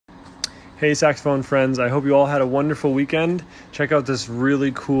Hey saxophone friends, I hope you all had a wonderful weekend. Check out this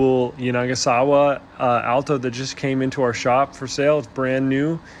really cool Yanagisawa alto that just came into our shop for sale. It's brand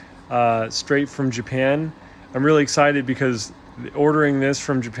new, straight from Japan. I'm really excited because ordering this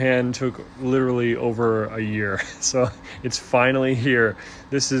from Japan took literally over a year. So it's finally here.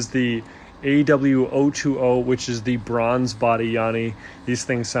 This is the AW020, which is the bronze body Yanni. These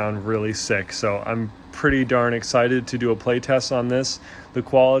things sound really sick. So I'm pretty darn excited to do a play test on this. The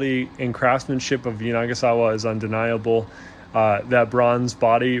quality and craftsmanship of Yanagisawa is undeniable. That bronze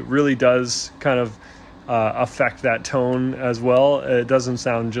body really does kind of affect that tone as well. It doesn't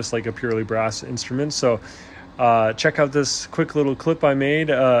sound just like a purely brass instrument. So check out this quick little clip I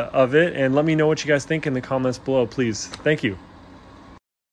made of it and let me know what you guys think in the comments below, please. Thank you.